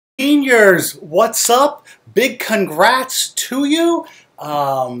Seniors, what's up? Big congrats to you.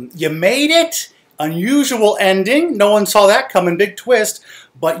 You made it. Unusual ending. No one saw that coming. Big twist.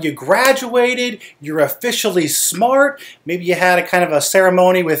 But you graduated. You're officially smart. Maybe you had a kind of a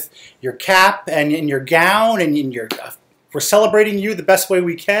ceremony with your cap and in your gown, and we're celebrating you the best way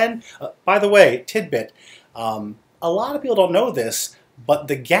we can. By the way, tidbit. A lot of people don't know this, but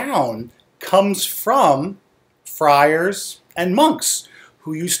the gown comes from friars and monks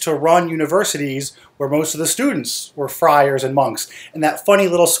who used to run universities where most of the students were friars and monks. And that funny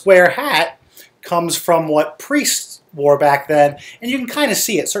little square hat comes from what priests wore back then. And you can kind of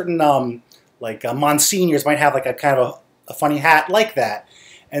see it. Certain monsignors might have like a kind of a funny hat like that.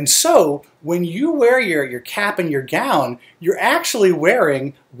 And so when you wear your cap and your gown, you're actually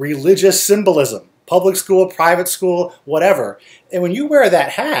wearing religious symbolism. Public school, private school, whatever. And when you wear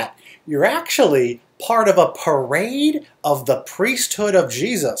that hat, you're actually part of a parade of the priesthood of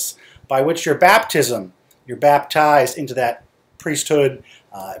Jesus, by which your baptism, you're baptized into that priesthood,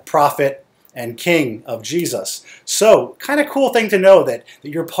 prophet, and king of Jesus. So, kind of cool thing to know that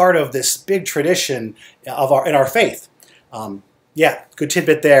you're part of this big tradition of in our faith. Yeah, good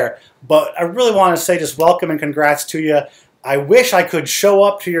tidbit there. But I really want to say just welcome and congrats to you. I wish I could show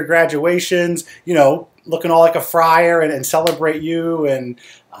up to your graduations, you know, looking all like a friar and celebrate you, and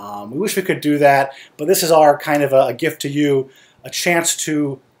we wish we could do that, but this is our kind of a gift to you, a chance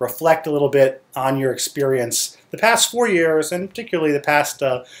to reflect a little bit on your experience the past 4 years, and particularly the past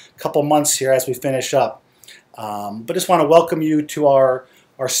couple months here as we finish up. But just want to welcome you to our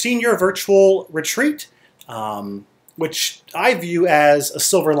senior virtual retreat, which I view as a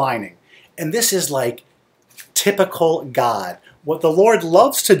silver lining. And this is like typical God. What the Lord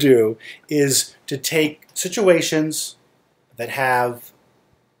loves to do is to take situations that have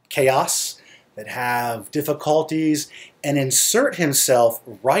chaos, that have difficulties, and insert himself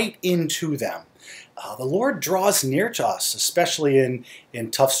right into them. The Lord draws near to us, especially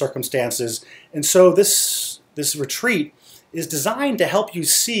in tough circumstances. And so this retreat is designed to help you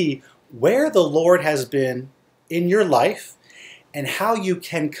see where the Lord has been in your life and how you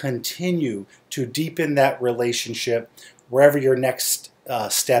can continue to deepen that relationship wherever your next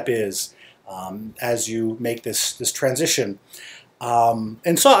step is as you make this transition.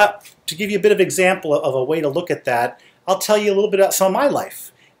 And so to give you a bit of example of a way to look at that, I'll tell you a little bit about some of my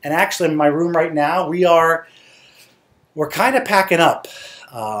life. And actually in my room right now, we're kind of packing up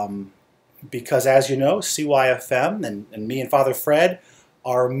because, as you know, CYFM and me and Father Fred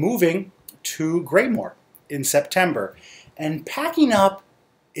are moving to Graymore in September. And packing up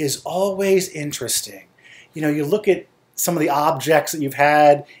is always interesting. You know, you look at some of the objects that you've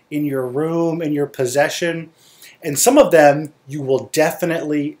had in your room, in your possession, and some of them you will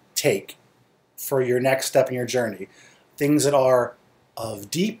definitely take for your next step in your journey. Things that are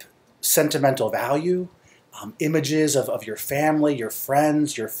of deep sentimental value, images of your family, your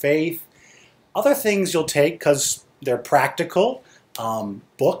friends, your faith. Other things you'll take because they're practical,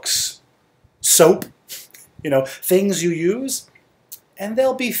 books, soap, you know, things you use. And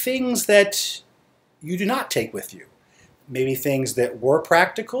there'll be things that you do not take with you. Maybe things that were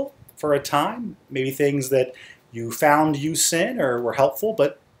practical for a time, maybe things that you found use in or were helpful,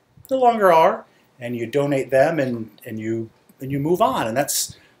 but no longer are, and you donate them and you move on, and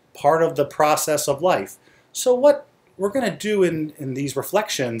that's part of the process of life. So what we're going to do in these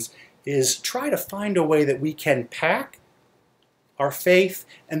reflections is try to find a way that we can pack our faith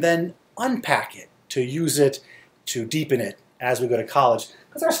and then unpack it, to use it, to deepen it as we go to college.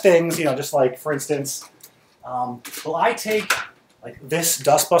 Because there's things, you know, just like, for instance, will I take like this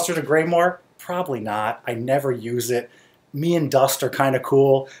dustbuster to Graymore? Probably not. I never use it. Me and dust are kind of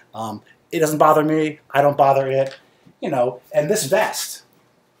cool. It doesn't bother me. I don't bother it. You know, and this vest.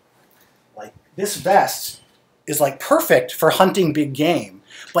 Like, this vest is like perfect for hunting big game.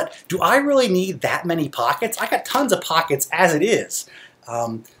 But do I really need that many pockets? I got tons of pockets as it is.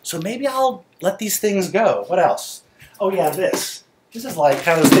 So maybe I'll let these things go. What else? Oh yeah, this. This is like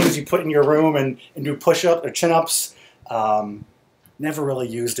kind of those things you put in your room and do push-ups or chin-ups. Never really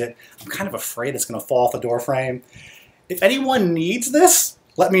used it. I'm kind of afraid it's going to fall off the door frame. If anyone needs this,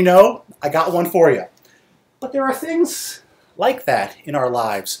 let me know. I got one for you. But there are things like that in our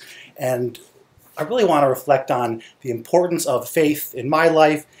lives. And I really want to reflect on the importance of faith in my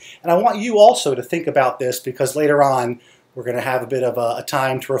life. And I want you also to think about this, because later on we're going to have a bit of a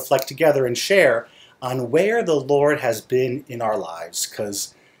time to reflect together and share on where the Lord has been in our lives.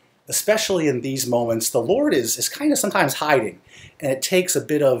 Because especially in these moments, the Lord is kind of sometimes hiding. And it takes a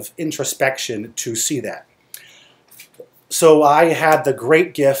bit of introspection to see that. So I had the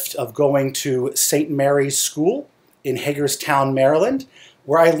great gift of going to St. Mary's School in Hagerstown, Maryland.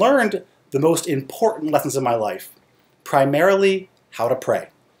 where I learned the most important lessons of my life, primarily how to pray.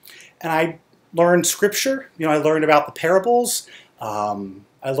 And I learned scripture. I learned about the parables.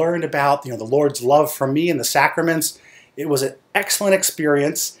 I learned about the Lord's love for me and the sacraments. It was an excellent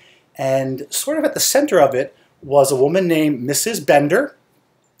experience, and sort of at the center of it was a woman named Mrs. Bender,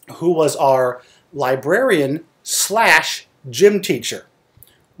 who was our librarian / gym teacher,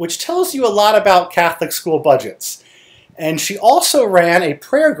 which tells you a lot about Catholic school budgets. And she also ran a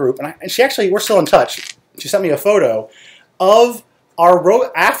prayer group, and she actually, we're still in touch. She sent me a photo of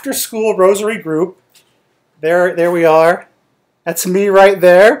our after-school rosary group. There we are. That's me right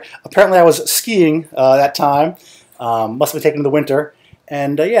there. Apparently I was skiing that time. Must have been taken in the winter.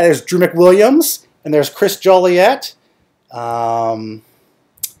 And yeah, there's Drew McWilliams, and there's Chris Joliet. There's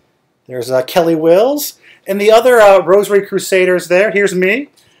Kelly Wills. And the other Rosary Crusaders there. Here's me,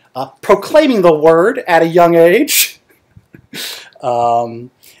 proclaiming the word at a young age.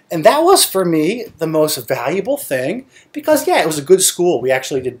 And that was, for me, the most valuable thing because, yeah, it was a good school. We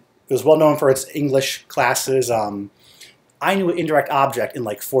actually did, it was well known for its English classes. I knew an indirect object in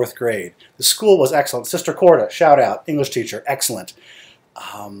like 4th grade. The school was excellent. Sister Corda, shout out, English teacher, excellent.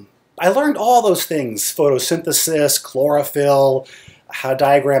 I learned all those things, photosynthesis, chlorophyll, how to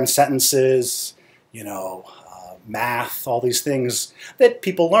diagram sentences, math, all these things that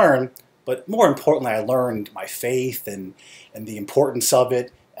people learn. But more importantly, I learned my faith and the importance of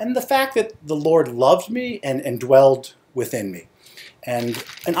it, and the fact that the Lord loved me and dwelled within me. And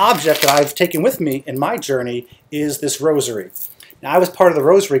an object that I've taken with me in my journey is this rosary. Now, I was part of the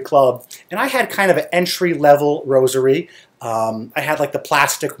Rosary Club, and I had kind of an entry-level rosary. I had like the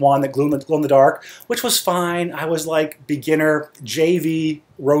plastic one that glowed in the dark, which was fine. I was like beginner JV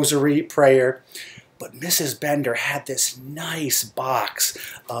rosary prayer. But Mrs. Bender had this nice box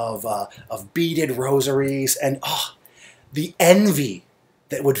of beaded rosaries, and the envy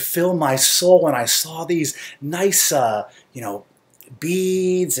that would fill my soul when I saw these nice,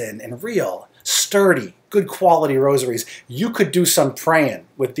 beads and real, sturdy, good quality rosaries. You could do some praying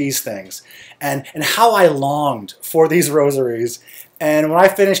with these things. And how I longed for these rosaries. And when I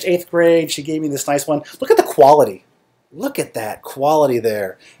finished 8th grade, she gave me this nice one. Look at the quality. Look at that quality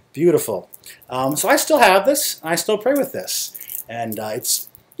there. Beautiful. So I still have this, and I still pray with this. And it's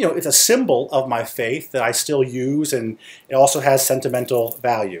a symbol of my faith that I still use, and it also has sentimental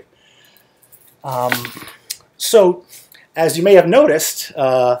value. So, as you may have noticed,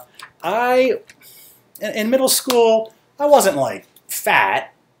 in middle school, I wasn't like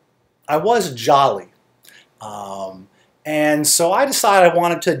fat. I was jolly. And so I decided I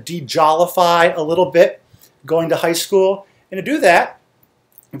wanted to de-jollify a little bit going to high school. And to do that,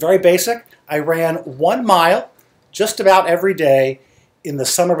 very basic, I ran 1 mile just about every day in the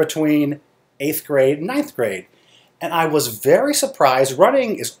summer between 8th grade and 9th grade. And I was very surprised.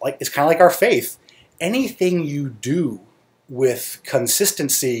 Running is kind of like our faith. Anything you do with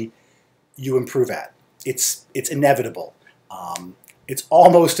consistency, you improve at. It's inevitable. It's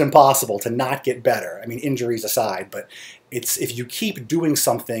almost impossible to not get better. I mean, injuries aside, but if you keep doing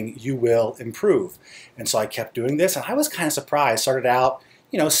something, you will improve. And so I kept doing this, and I was kind of surprised. Started out,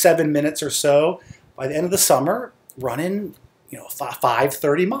 7 minutes or so. By the end of the summer, running,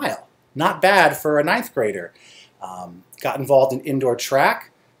 5:30 mile. Not bad for a 9th grader. Got involved in indoor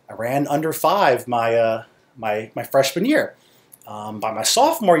track. I ran under 5 my freshman year. By my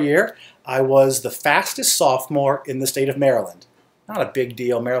sophomore year, I was the fastest sophomore in the state of Maryland. Not a big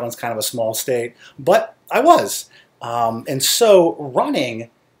deal. Maryland's kind of a small state, but I was. And so running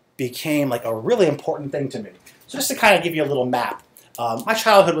became like a really important thing to me. So just to kind of give you a little map. My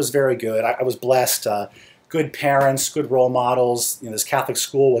childhood was very good. I was blessed. Good parents, good role models. This Catholic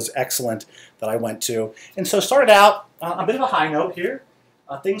school was excellent that I went to. And so started out a bit of a high note here.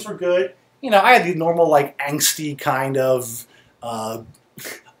 Things were good. I had the normal like angsty kind of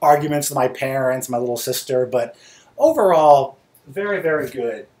arguments with my parents, my little sister, but overall, very, very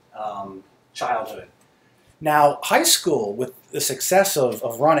good childhood. Now, high school, with the success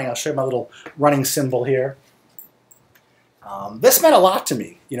of running, I'll show you my little running symbol here. This meant a lot to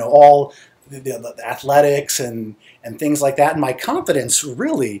me, all the athletics and things like that, and my confidence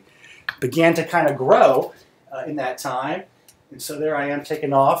really began to kind of grow in that time. And so there I am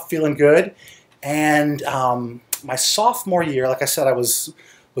taking off, feeling good. And my sophomore year, like I said, I was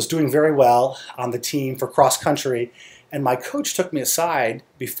doing very well on the team for cross country, and my coach took me aside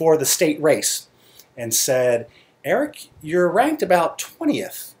before the state race and said, "Eric, you're ranked about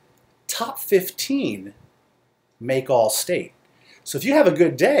 20th, top 15 make all state. So if you have a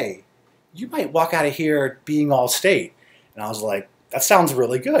good day, you might walk out of here being all state." And I was like, that sounds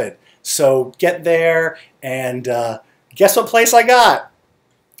really good. So get there, and guess what place I got?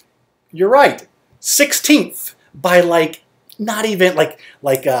 You're right. 16th by like not even like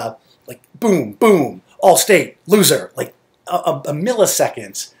boom, boom, all state, loser, like a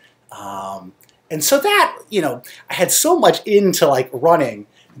millisecond. And so that, I had so much into like running.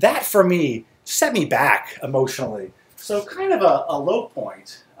 That for me set me back emotionally. So kind of a low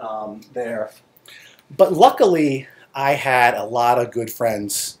point there. But luckily, I had a lot of good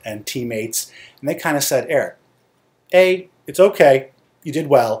friends and teammates, and they kind of said, Eric, it's okay, you did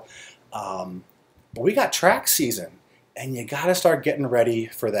well, but we got track season, and you got to start getting ready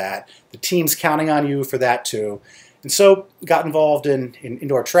for that. The team's counting on you for that too. And so got involved in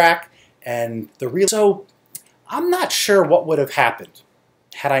indoor track, and so I'm not sure what would have happened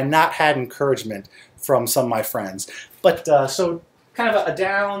had I not had encouragement from some of my friends. But so kind of a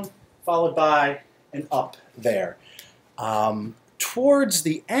down followed by an up there. Towards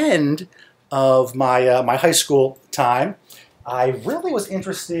the end of my my high school time, I really was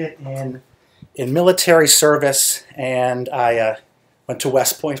interested in military service, and I went to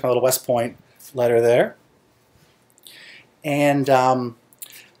West Point, my little West Point letter there. And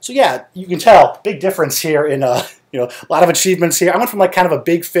so yeah, you can tell big difference here in a lot of achievements here. I went from like kind of a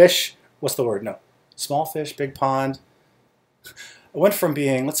big fish. What's the word? No, small fish, big pond. I went from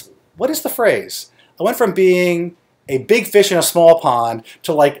being what is the phrase? I went from being a big fish in a small pond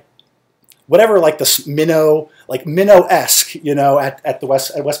to like whatever, like the minnow-esque, at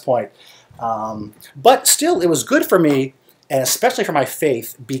West Point. But still, it was good for me, and especially for my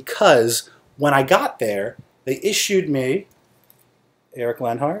faith, because when I got there, they issued me, Eric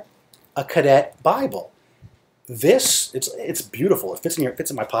Lenhart, a cadet Bible. It's beautiful. It fits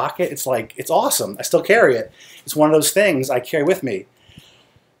in my pocket. It's awesome. I still carry it. It's one of those things I carry with me.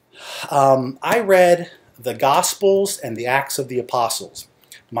 I read the Gospels and the Acts of the Apostles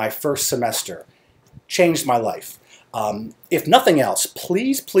my first semester. Changed my life. If nothing else,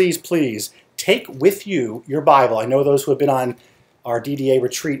 please, please, please take with you your Bible. I know those who have been on our DDA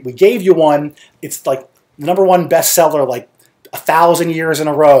retreat, we gave you one. It's like the #1 bestseller, like 1,000 years in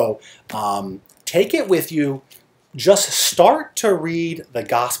a row. Take it with you. Just start to read the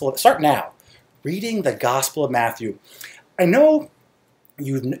Gospel. Start now, reading the Gospel of Matthew. I know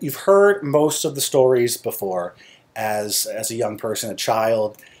you've heard most of the stories before as a young person, a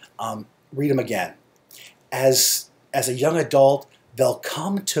child. Read them again. As a young adult, they'll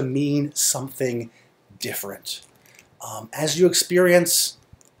come to mean something different. As you experience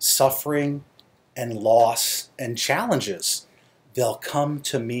suffering and loss and challenges, they'll come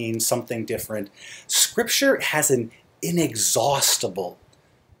to mean something different. Scripture has an inexhaustible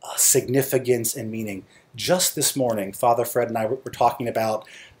significance and meaning. Just this morning, Father Fred and I were talking about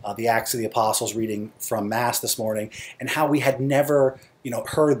the Acts of the Apostles, reading from Mass this morning, and how we had never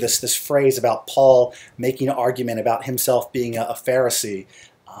heard this phrase about Paul making an argument about himself being a Pharisee.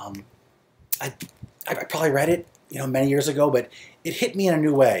 I probably read it many years ago, but it hit me in a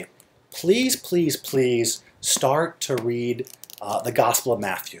new way. Please, please, please start to read the Gospel of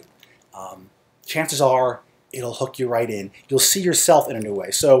Matthew. Chances are it'll hook you right in. You'll see yourself in a new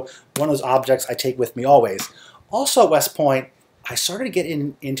way. So one of those objects I take with me always. Also at West Point, I started to get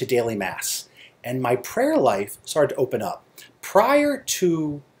into daily Mass, and my prayer life started to open up. Prior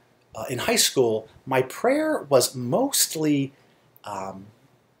to, in high school, my prayer was mostly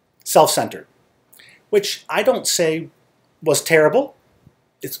self-centered, which I don't say was terrible.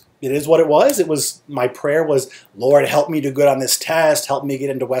 It is what it was. My prayer was, Lord, help me do good on this test. Help me get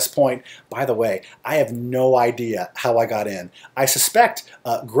into West Point. By the way, I have no idea how I got in. I suspect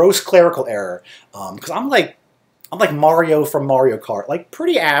gross clerical error, because I'm like Mario from Mario Kart, like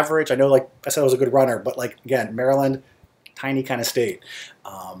pretty average. I know, like I said, I was a good runner, but like again, Maryland, tiny kind of state.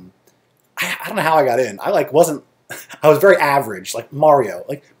 I don't know how I got in. I was very average, like Mario,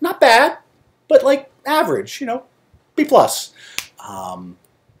 like not bad, but like average, B+.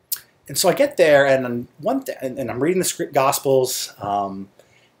 And so I get there, and I'm reading the Gospels, and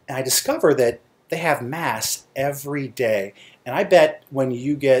I discover that they have Mass every day. And I bet when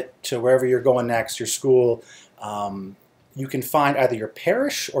you get to wherever you're going next, your school, you can find either your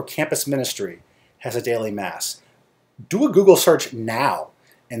parish or campus ministry has a daily Mass. Do a Google search now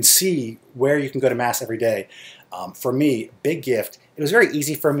and see where you can go to Mass every day. For me, big gift. It was very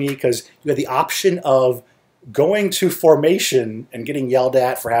easy for me because you had the option of going to formation and getting yelled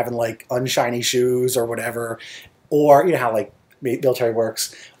at for having like unshiny shoes or whatever, or you know how like military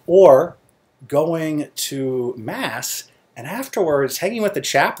works, or going to Mass and afterwards hanging with the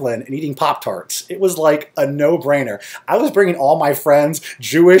chaplain and eating Pop-Tarts. It was like a no-brainer. I was bringing all my friends,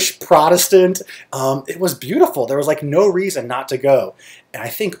 Jewish, Protestant. It was beautiful. There was like no reason not to go. And I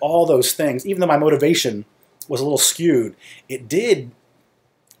think all those things, even though my motivation was a little skewed, it did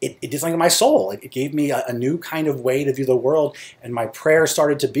it did something to my soul. It gave me a new kind of way to view the world, and my prayer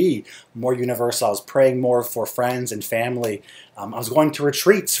started to be more universal. I was praying more for friends and family. I was going to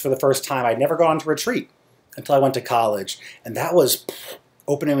retreats for the first time. I'd never gone to retreat until I went to college, and that was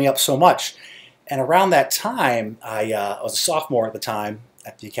opening me up so much. And around that time, I was a sophomore at the time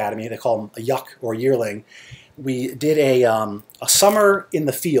at the academy. They call them a yuck or yearling. We did a summer in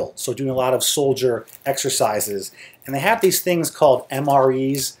the field, so doing a lot of soldier exercises. And they have these things called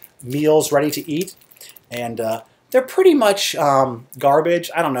MREs, meals ready to eat. And they're pretty much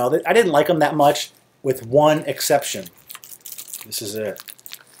garbage. I don't know. I didn't like them that much, with one exception. This is it.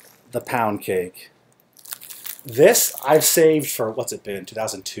 The pound cake. This I've saved for, what's it been,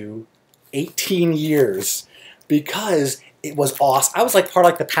 2002? 18 years, because it was awesome. I was like part of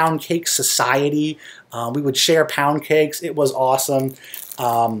like the pound cake society. We would share pound cakes. It was awesome.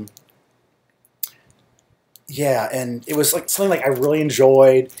 Yeah, and it was like something like I really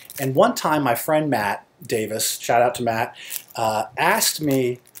enjoyed. And one time my friend Matt Davis, shout out to Matt, asked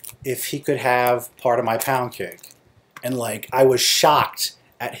me if he could have part of my pound cake. And like I was shocked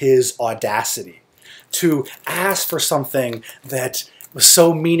at his audacity to ask for something that was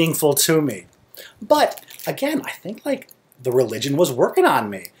so meaningful to me. But again, I think like the religion was working on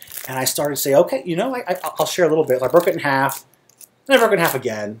me. And I started to say, okay, you know, I'll share a little bit. So I broke it in half, then I broke it in half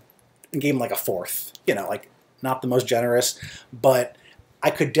again, and gave him like a fourth. You know, like not the most generous, but I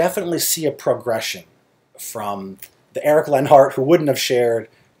could definitely see a progression from the Eric Lenhart who wouldn't have shared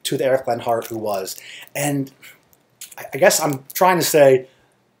to the Eric Lenhart who was. And I guess I'm trying to say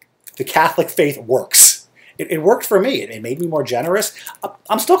the Catholic faith works. It worked for me. It made me more generous.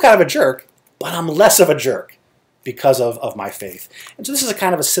 I'm still kind of a jerk, but I'm less of a jerk because of my faith. And so this is a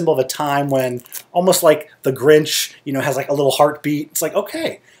kind of a symbol of a time when, almost like the Grinch, you know, has like a little heartbeat. It's like,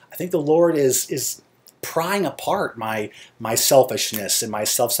 okay, I think the Lord is prying apart my selfishness and my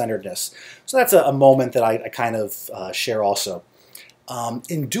self-centeredness. So that's a moment that I kind of share also.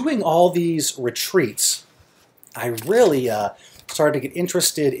 In doing all these retreats, I really started to get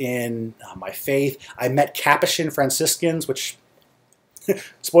interested in my faith. I met Capuchin Franciscans, which,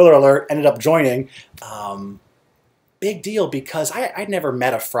 spoiler alert, ended up joining. Big deal, because I'd never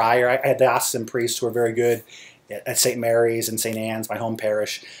met a friar. I had diocesan priests who were very good at St. Mary's and St. Anne's, my home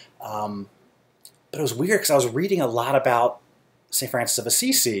parish. But it was weird because I was reading a lot about St. Francis of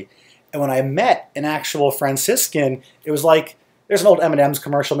Assisi. And when I met an actual Franciscan, it was like, there's an old M&M's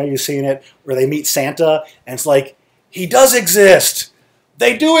commercial, maybe you've seen it, where they meet Santa, and it's like, he does exist.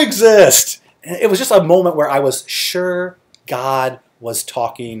 They do exist. And it was just a moment where I was sure God was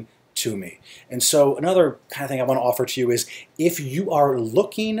talking to me. And so another kind of thing I want to offer to you is, if you are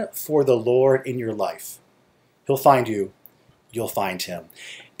looking for the Lord in your life, He'll find you. You'll find Him.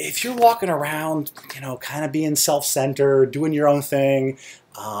 If you're walking around, you know, kind of being self-centered, doing your own thing,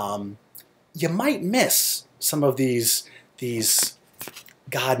 you might miss some of these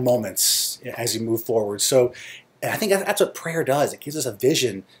God moments as you move forward. So I think that's what prayer does. It gives us a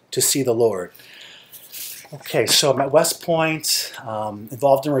vision to see the Lord. Okay, so I'm at West Point,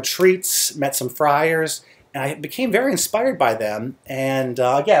 involved in retreats, met some friars, and I became very inspired by them. And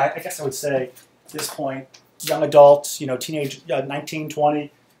again, I guess I would say at this point, young adults, you know, teenage, 19,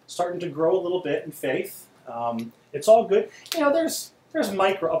 20, starting to grow a little bit in faith. It's all good. You know, there's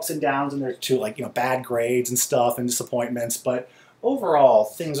micro ups and downs, and there's too, like, you know, bad grades and stuff and disappointments. But overall,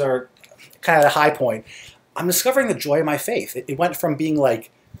 things are kind of at a high point. I'm discovering the joy of my faith. It went from being like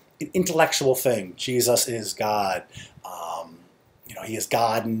an intellectual thing. Jesus is God. You know, He is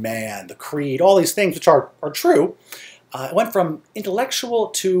God and man, the creed, all these things which are true. It went from intellectual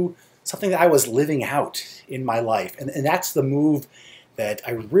to something that I was living out in my life. And that's the move that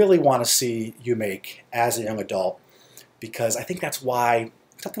I really want to see you make as a young adult, because I think that's why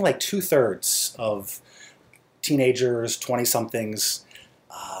something like 2/3 of teenagers, 20-somethings,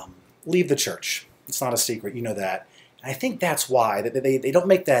 leave the church. It's not a secret, you know that. And I think that's why they don't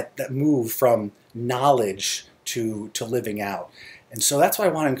make that move from knowledge to living out. And so that's what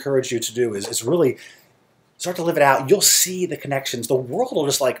I want to encourage you to do is really start to live it out. You'll see the connections. The world will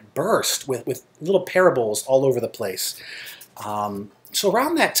just like burst with little parables all over the place. So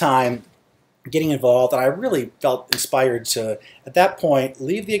around that time, getting involved, I really felt inspired to, at that point,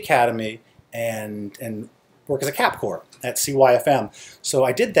 leave the academy and work as a Cap Corps at CYFM. So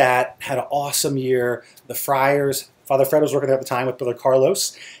I did that, had an awesome year. The friars, Father Fred was working there at the time with Brother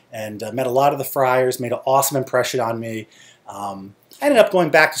Carlos, and met a lot of the friars, made an awesome impression on me. I ended up going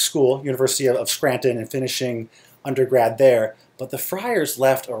back to school, University of Scranton, and finishing undergrad there. But the friars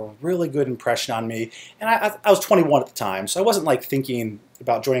left a really good impression on me. And I was 21 at the time, so I wasn't like thinking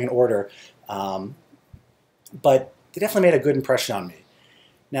about joining an order. But they definitely made a good impression on me.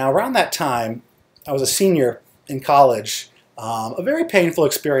 Now, around that time, I was a senior in college. A very painful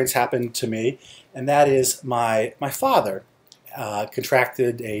experience happened to me, and that is my father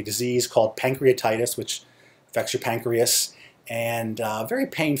contracted a disease called pancreatitis, which affects your pancreas, and very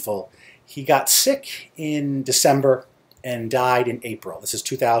painful. He got sick in December and died in April. This is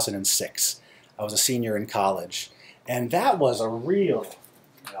 2006. I was a senior in college, and that was a real,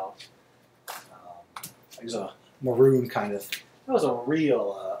 it was a maroon kind of. That was a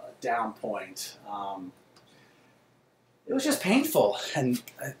real down point. It was just painful, and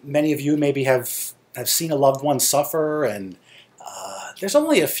many of you maybe have seen a loved one suffer, and there's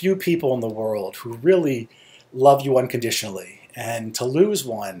only a few people in the world who really love you unconditionally, and to lose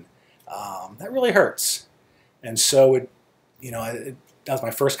one, that really hurts. And so, that was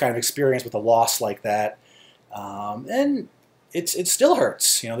my first kind of experience with a loss like that, and it still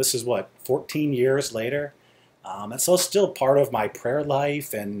hurts. This is what, 14 years later. And so it's still part of my prayer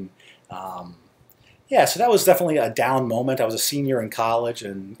life, and yeah, so that was definitely a down moment. I was a senior in college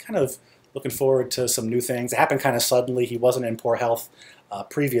and kind of looking forward to some new things. It happened kind of suddenly. He wasn't in poor health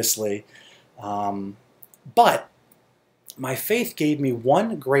previously. But my faith gave me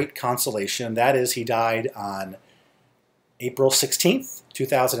one great consolation. That is, he died on April 16th,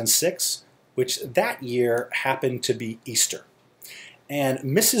 2006, which that year happened to be Easter. And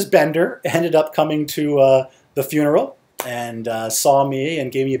Mrs. Bender ended up coming to the funeral and saw me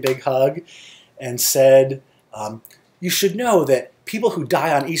and gave me a big hug and said, you should know that people who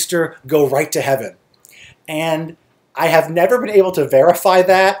die on Easter go right to heaven. And I have never been able to verify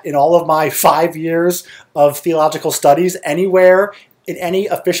that in all of my 5 years of theological studies anywhere in any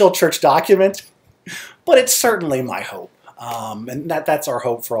official church document, but it's certainly my hope. And that's our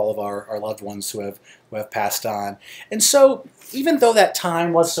hope for all of our loved ones who have passed on. And so even though that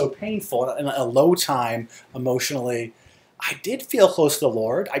time was so painful and a low time emotionally, I did feel close to the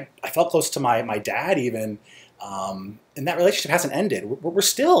Lord. I felt close to my dad even, and that relationship hasn't ended. We're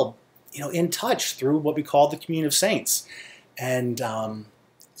still, in touch through what we call the Communion of Saints. And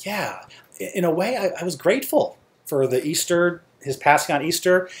yeah, in a way, I was grateful for his passing on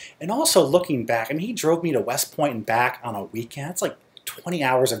Easter, and also looking back. I mean, he drove me to West Point and back on a weekend. It's like 20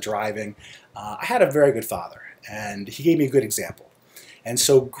 hours of driving. I had a very good father, and he gave me a good example. And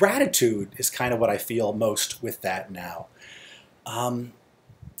so gratitude is kind of what I feel most with that now.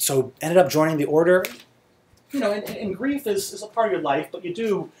 So ended up joining the order. And grief is a part of your life, but you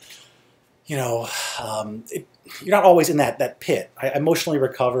do, you're not always in that pit. I emotionally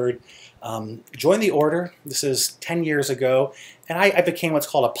recovered, joined the order. This is 10 years ago, and I became what's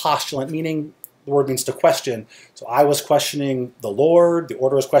called a postulant, meaning the word means to question. So I was questioning the Lord, the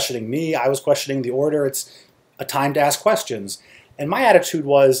order was questioning me, I was questioning the order. It's a time to ask questions. And my attitude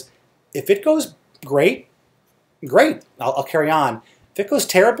was, if it goes great, I'll carry on. If it goes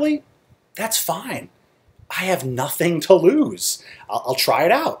terribly, that's fine. I have nothing to lose. I'll try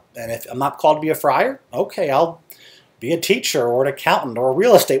it out. And if I'm not called to be a friar, okay, I'll be a teacher or an accountant or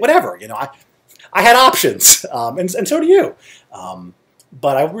real estate, whatever. I had options, and so do you.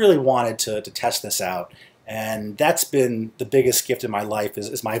 But I really wanted to test this out. And that's been the biggest gift in my life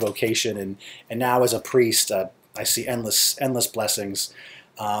is my vocation. And now as a priest, I see endless blessings.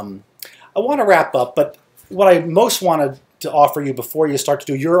 I want to wrap up, but what I most wanted to offer you before you start to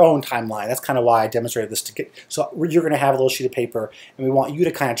do your own timeline, that's kind of why I demonstrated this. So you're going to have a little sheet of paper, and we want you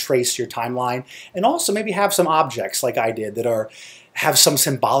to kind of trace your timeline, and also maybe have some objects like I did that have some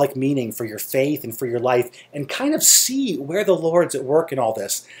symbolic meaning for your faith and for your life, and kind of see where the Lord's at work in all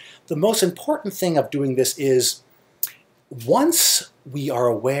this. The most important thing of doing this is, once we are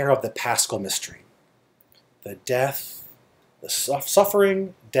aware of the Paschal mystery, the death, the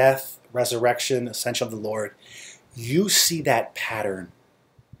suffering, death, resurrection, ascension of the Lord, you see that pattern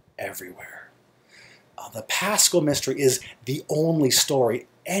everywhere. The Paschal mystery is the only story.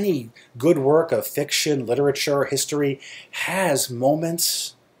 Any good work of fiction, literature, history has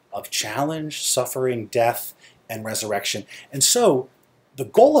moments of challenge, suffering, death, and resurrection. And so the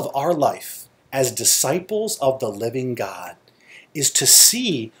goal of our life as disciples of the living God is to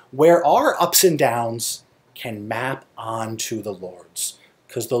see where our ups and downs can map onto the Lord's.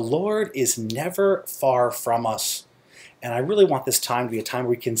 Because the Lord is never far from us. And I really want this time to be a time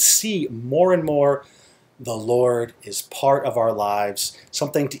where we can see more and more the Lord is part of our lives,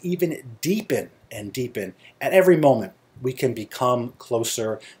 something to even deepen and deepen. At every moment, we can become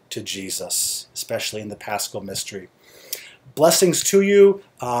closer to Jesus, especially in the Paschal mystery. Blessings to you.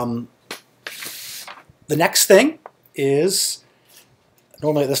 The next thing is,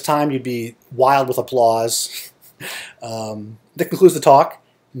 normally at this time you'd be wild with applause. That concludes the talk.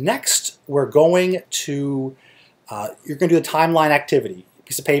 Next, we're going to, you're going to do the timeline activity.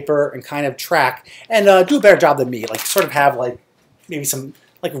 piece of paper and kind of track and do a better job than me. Like sort of have like maybe some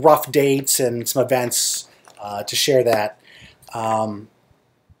like rough dates and some events to share that.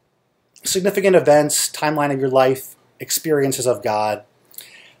 Significant events, timeline of your life, experiences of God,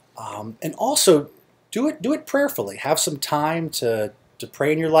 and also do it prayerfully. Have some time to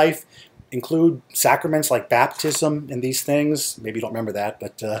pray in your life. Include sacraments like baptism and these things. Maybe you don't remember that,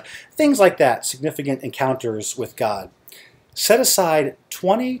 but things like that, significant encounters with God. Set aside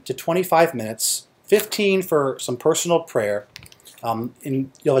 20 to 25 minutes, 15 for some personal prayer. You'll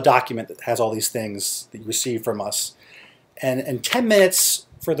have a document that has all these things that you receive from us. And 10 minutes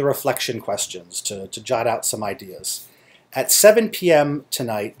for the reflection questions to jot out some ideas. At 7 p.m.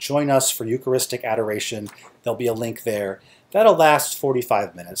 tonight, join us for Eucharistic adoration. There'll be a link there. That'll last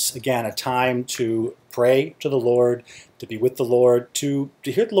 45 minutes. Again, a time to pray to the Lord, to be with the Lord, to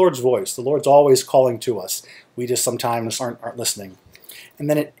hear the Lord's voice. The Lord's always calling to us. We just sometimes aren't listening. And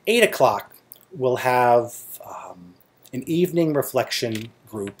then at 8 o'clock, we'll have an evening reflection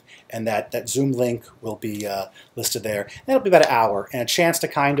group, and that Zoom link will be listed there. And it'll be about an hour, and a chance to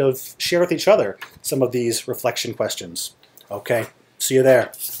kind of share with each other some of these reflection questions. Okay, see you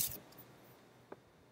there.